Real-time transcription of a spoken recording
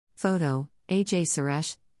Photo, A.J.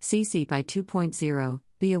 Suresh, CC by 2.0,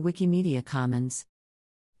 via Wikimedia Commons.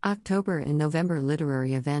 October and November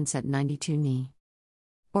literary events at 92 NI.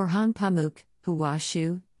 Orhan Pamuk, Hua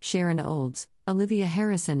Shu, Sharon Olds, Olivia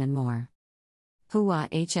Harrison and more. Hua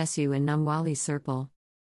HSU and Namwali Serpil.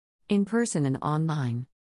 In person and online.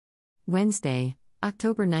 Wednesday,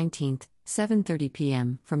 October 19th, 7:30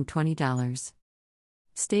 p.m. from $20.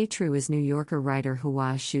 Stay True is New Yorker writer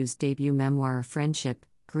Hua Shu's debut memoir of friendship,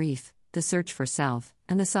 grief, the search for self,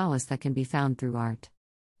 and the solace that can be found through art.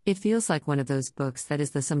 It feels like one of those books that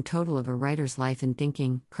is the sum total of a writer's life in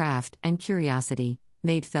thinking, craft, and curiosity,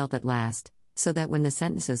 made felt at last, so that when the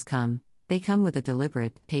sentences come, they come with a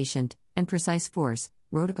deliberate, patient, and precise force,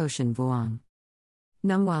 wrote Ocean Vuong.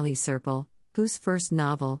 Namwali Serpil, whose first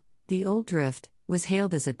novel, The Old Drift, was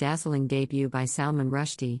hailed as a dazzling debut by Salman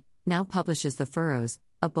Rushdie, now publishes The Furrows,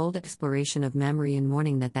 a bold exploration of memory and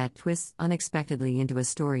mourning that twists unexpectedly into a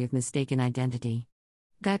story of mistaken identity.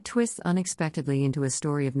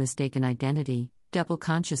 Double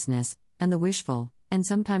consciousness, and the wishful, and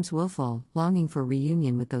sometimes willful, longing for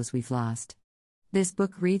reunion with those we've lost. This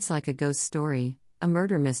book reads like a ghost story, a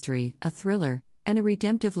murder mystery, a thriller, and a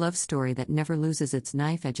redemptive love story that never loses its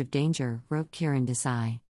knife edge of danger, wrote Kieran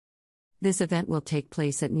Desai. This event will take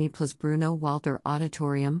place at Niepce Bruno Walter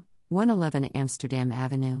Auditorium, 111 Amsterdam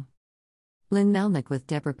Avenue. Lynn Melnick with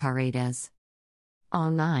Deborah Paredes.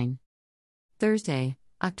 Online. Thursday,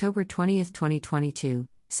 October 20, 2022,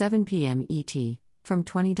 7 p.m. ET, from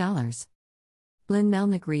 $20. Lynn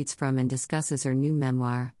Melnick reads from and discusses her new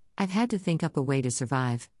memoir, I've Had to Think Up a Way to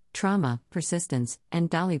Survive, Trauma, Persistence, and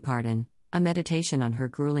Dolly Parton, a meditation on her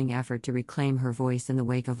grueling effort to reclaim her voice in the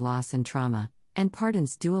wake of loss and trauma, and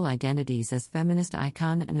Parton's dual identities as feminist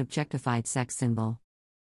icon and objectified sex symbol.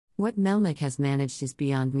 What Melnick has managed is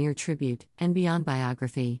beyond mere tribute, and beyond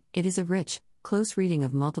biography, it is a rich, close reading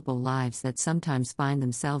of multiple lives that sometimes find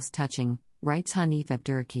themselves touching, writes Hanif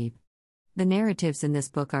Abdurraqib. The narratives in this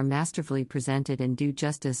book are masterfully presented and do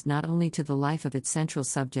justice not only to the life of its central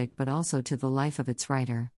subject but also to the life of its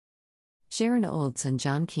writer. Sharon Olds and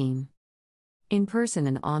John Keane. In person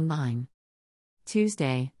and online.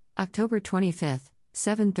 Tuesday, October 25th,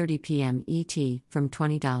 7:30 p.m. ET, from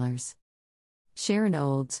 $20. Sharon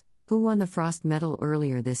Olds, who won the Frost Medal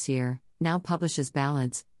earlier this year, now publishes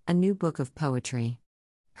Ballads, a new book of poetry.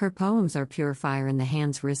 Her poems are pure fire in the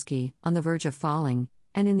hands, risky, on the verge of falling,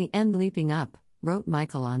 and in the end leaping up, wrote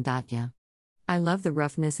Michael Ondatya. I love the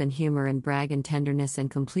roughness and humor and brag and tenderness and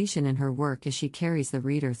completion in her work as she carries the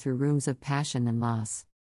reader through rooms of passion and loss.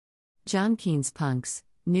 John Keane's Punks,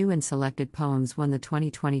 new and selected poems won the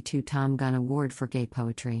 2022 Tom Gunn Award for Gay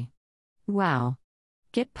Poetry. Wow!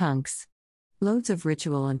 Get punks! Loads of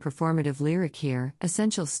ritual and performative lyric here,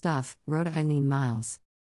 essential stuff, wrote Eileen Miles.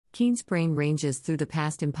 Keane's brain ranges through the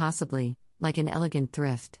past impossibly, like an elegant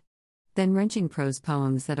thrift. Then wrenching prose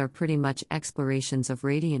poems that are pretty much explorations of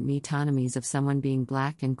radiant metonymies of someone being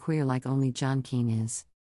black and queer like only John Keane is.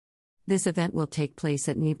 This event will take place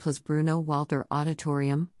at Niepce Bruno Walter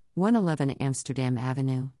Auditorium, 111 Amsterdam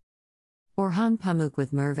Avenue. Orhan Pamuk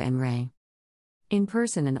with Merve Emre. In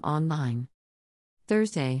person and online.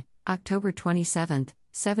 Thursday, October 27th,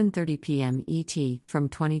 7:30 p.m. ET, from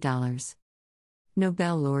 $20.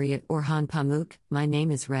 Nobel laureate Orhan Pamuk, My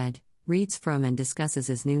Name is Red, reads from and discusses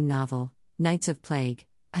his new novel, Nights of Plague,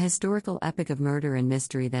 a historical epic of murder and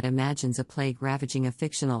mystery that imagines a plague ravaging a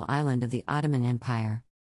fictional island of the Ottoman Empire.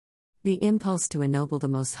 The impulse to ennoble the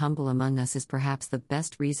most humble among us is perhaps the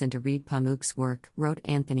best reason to read Pamuk's work, wrote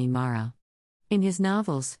Anthony Mara. In his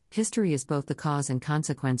novels, history is both the cause and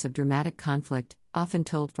consequence of dramatic conflict, often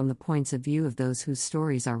told from the points of view of those whose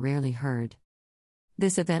stories are rarely heard.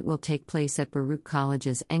 This event will take place at Baruch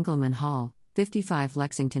College's Engelman Hall, 55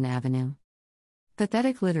 Lexington Avenue.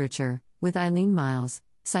 Pathetic Literature, with Eileen Miles,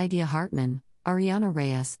 Saidia Hartman, Ariana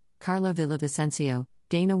Reyes, Carla Villavicencio,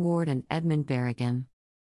 Dana Ward and Edmund Berrigan.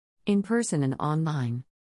 In person and online.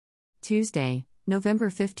 Tuesday, November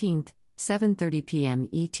 15th, 7:30 p.m.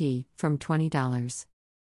 ET, from $20.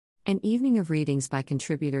 An evening of readings by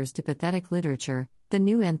contributors to Pathetic Literature, the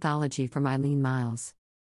new anthology from Eileen Miles.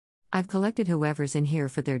 I've collected whoever's in here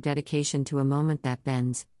for their dedication to a moment that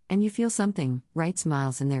bends, and you feel something, writes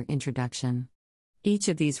Miles in their introduction. Each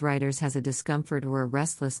of these writers has a discomfort or a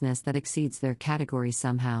restlessness that exceeds their category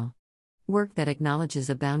somehow. Work that acknowledges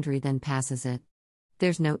a boundary then passes it.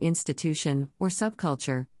 There's no institution, or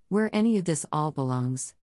subculture, where any of this all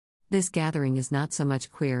belongs. This gathering is not so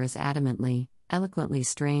much queer as adamantly, eloquently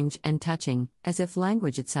strange and touching, as if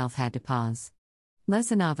language itself had to pause. Less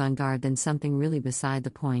an avant-garde than something really beside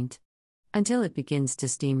the point. Until it begins to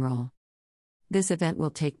steamroll. This event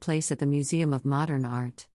will take place at the Museum of Modern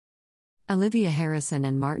Art. Olivia Harrison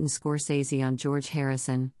and Martin Scorsese on George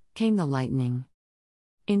Harrison, Came the Lightning.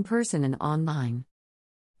 In person and online.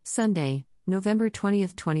 Sunday, November 20,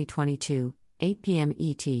 2022, 8 p.m.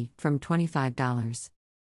 ET, from $25.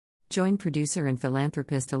 Join producer and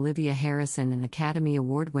philanthropist Olivia Harrison and Academy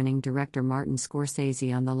Award-winning director Martin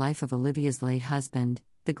Scorsese on the life of Olivia's late husband,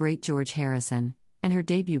 the great George Harrison, and her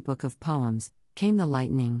debut book of poems, Came the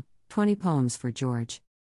Lightning, 20 Poems for George.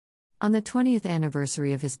 On the 20th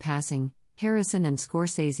anniversary of his passing, Harrison and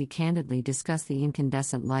Scorsese candidly discuss the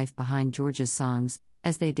incandescent life behind George's songs,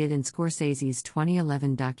 as they did in Scorsese's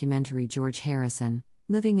 2011 documentary George Harrison,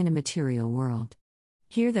 Living in a Material World.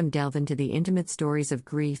 Hear them delve into the intimate stories of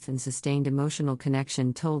grief and sustained emotional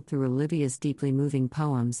connection told through Olivia's deeply moving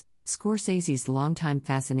poems, Scorsese's longtime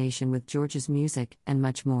fascination with George's music, and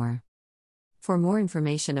much more. For more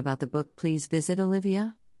information about the book, please visit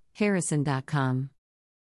oliviaharrison.com.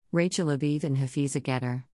 Rachel Aviv and Hafiza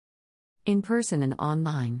Getter. In person and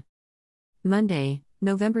online. Monday,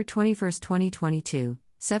 November 21, 2022,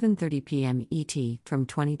 7:30 p.m. ET, from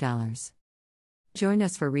 $20. Join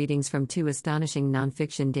us for readings from two astonishing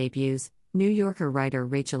nonfiction debuts, New Yorker writer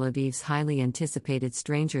Rachel Aviv's highly anticipated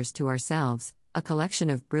Strangers to Ourselves, a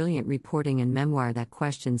collection of brilliant reporting and memoir that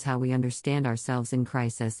questions how we understand ourselves in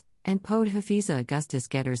crisis, and poet Hafiza Augustus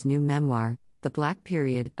Getter's new memoir, The Black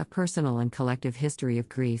Period, A Personal and Collective History of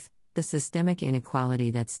Grief, the systemic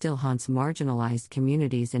inequality that still haunts marginalized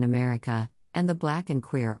communities in America, and the Black and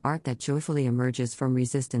queer art that joyfully emerges from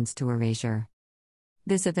resistance to erasure.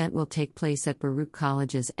 This event will take place at Baruch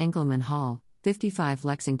College's Engelman Hall, 55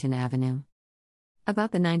 Lexington Avenue.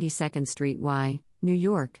 About the 92nd Street Y, New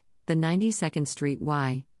York. The 92nd Street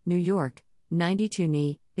Y, New York,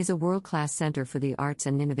 92NY, is a world-class center for the arts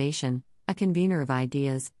and innovation, a convener of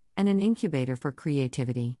ideas, and an incubator for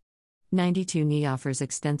creativity. 92NY offers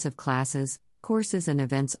extensive classes, courses and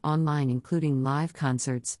events online including live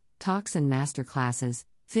concerts, talks and master classes,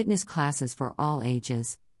 fitness classes for all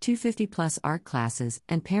ages, 250+ art classes,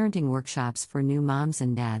 and parenting workshops for new moms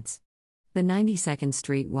and dads. The 92nd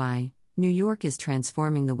Street Y, New York is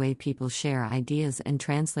transforming the way people share ideas and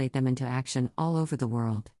translate them into action all over the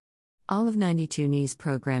world. All of 92NY's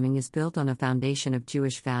programming is built on a foundation of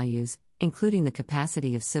Jewish values, including the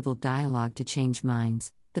capacity of civil dialogue to change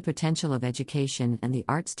minds, the potential of education and the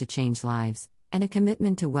arts to change lives, and a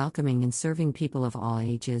commitment to welcoming and serving people of all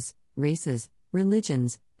ages, races,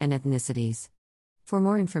 religions, and ethnicities. For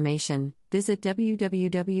more information, visit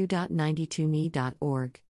www.92ny.org.